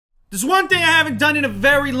There's one thing I haven't done in a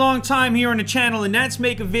very long time here on the channel, and that's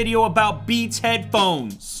make a video about Beats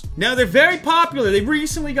headphones. Now, they're very popular. They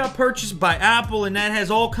recently got purchased by Apple, and that has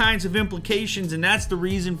all kinds of implications, and that's the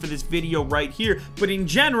reason for this video right here. But in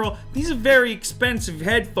general, these are very expensive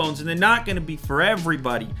headphones, and they're not going to be for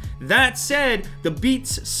everybody. That said, the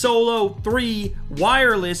Beats Solo3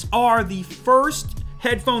 Wireless are the first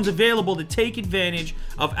headphones available to take advantage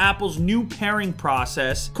of Apple's new pairing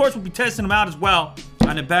process. Of course, we'll be testing them out as well.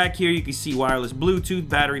 On the back here, you can see wireless Bluetooth,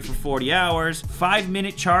 battery for 40 hours,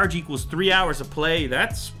 5-minute charge equals 3 hours of play.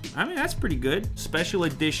 That's pretty good. Special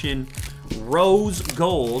edition rose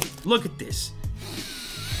gold. Look at this.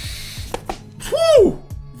 Woo!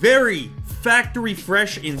 Very factory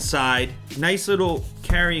fresh inside. Nice little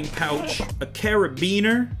carrying pouch. A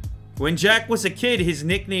carabiner. When Jack was a kid, his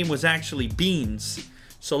nickname was actually Beans.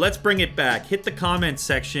 So let's bring it back. Hit the comments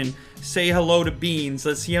section. Say hello to Beans.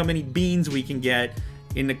 Let's see how many beans we can get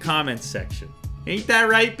in the comments section. Ain't that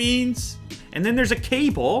right, Beans? And then there's a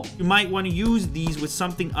cable. You might want to use these with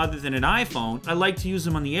something other than an iPhone. I like to use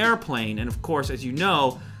them on the airplane. And of course, as you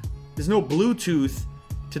know, there's no Bluetooth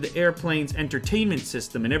to the airplane's entertainment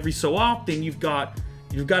system. And every so often, you've got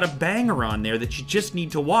a banger on there that you just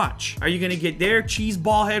need to watch. Are you gonna get their cheese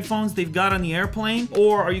ball headphones they've got on the airplane,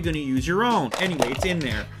 or are you gonna use your own? Anyway, it's in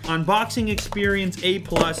there. Unboxing experience A+,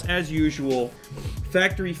 as usual.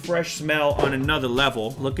 Factory fresh smell on another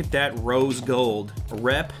level. Look at that rose gold.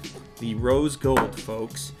 Rep the rose gold,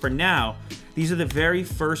 folks. For now, these are the very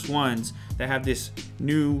first ones that have this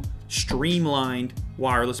new streamlined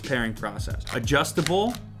wireless pairing process.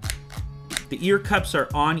 Adjustable. The ear cups are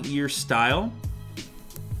on-ear style.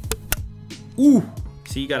 Ooh!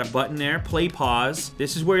 See, you got a button there, play pause.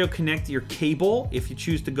 This is where you'll connect your cable if you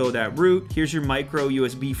choose to go that route. Here's your micro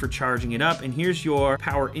USB for charging it up, and here's your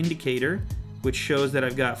power indicator, which shows that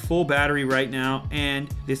I've got full battery right now,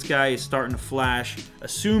 and this guy is starting to flash,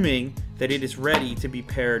 assuming that it is ready to be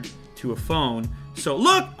paired to a phone. So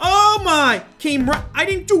look, oh my, came right, I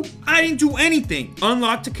didn't do anything.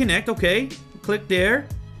 Unlock to connect, okay. Click there,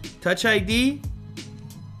 Touch ID,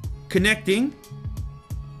 connecting.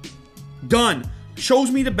 Done.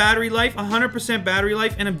 Shows me the battery life, 100% battery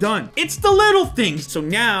life, and I'm done. It's the little things. So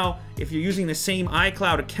now, if you're using the same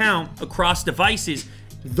iCloud account across devices,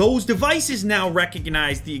 those devices now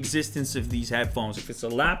recognize the existence of these headphones. If it's a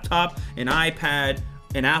laptop, an iPad,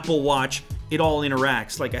 an Apple Watch, it all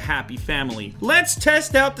interacts like a happy family. Let's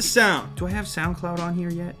test out the sound. Do I have SoundCloud on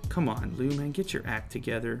here yet? Come on, Lou, man, get your act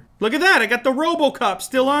together. Look at that, I got the RoboCop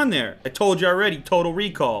still on there. I told you already, Total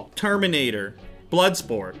Recall, Terminator,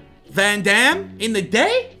 Bloodsport. Van Damme in the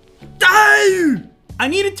day? I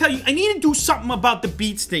need to tell you, I need to do something about the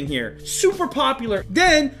Beats thing here. Super popular.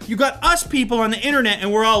 Then you got us people on the internet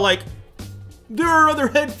and we're all like, there are other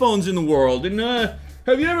headphones in the world. And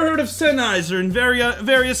have you ever heard of Sennheiser and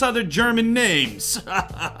various other German names?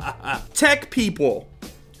 Tech people,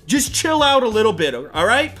 just chill out a little bit, all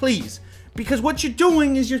right? Please. Because what you're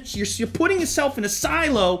doing is you're putting yourself in a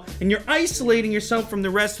silo and you're isolating yourself from the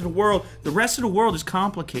rest of the world. The rest of the world is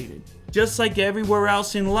complicated. Just like everywhere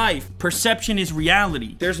else in life, perception is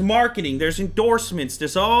reality. There's marketing, there's endorsements,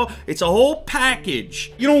 it's a whole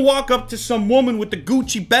package. You don't walk up to some woman with the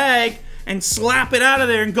Gucci bag and slap it out of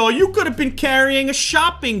there and go, you could have been carrying a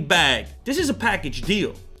shopping bag. This is a package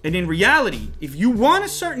deal. And in reality, if you want a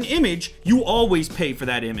certain image, you always pay for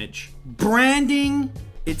that image. Branding,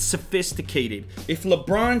 it's sophisticated. If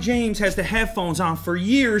LeBron James has the headphones on for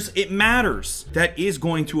years, it matters. That is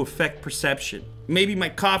going to affect perception. Maybe my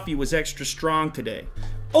coffee was extra strong today.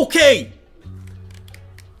 Okay!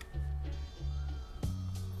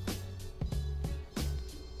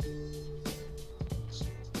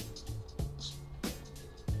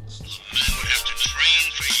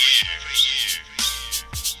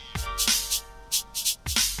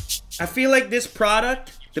 I feel like this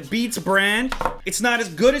product, the Beats brand, it's not as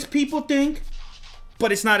good as people think,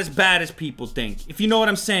 but it's not as bad as people think, if you know what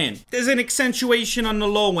I'm saying. There's an accentuation on the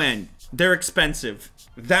low end. They're expensive.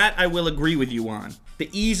 That I will agree with you on. The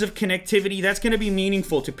ease of connectivity, that's gonna be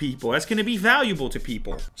meaningful to people. That's gonna be valuable to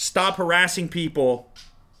people. Stop harassing people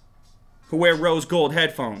who wear rose gold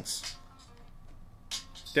headphones.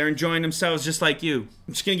 They're enjoying themselves just like you.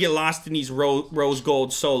 I'm just gonna get lost in these rose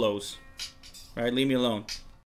gold solos. All right, leave me alone.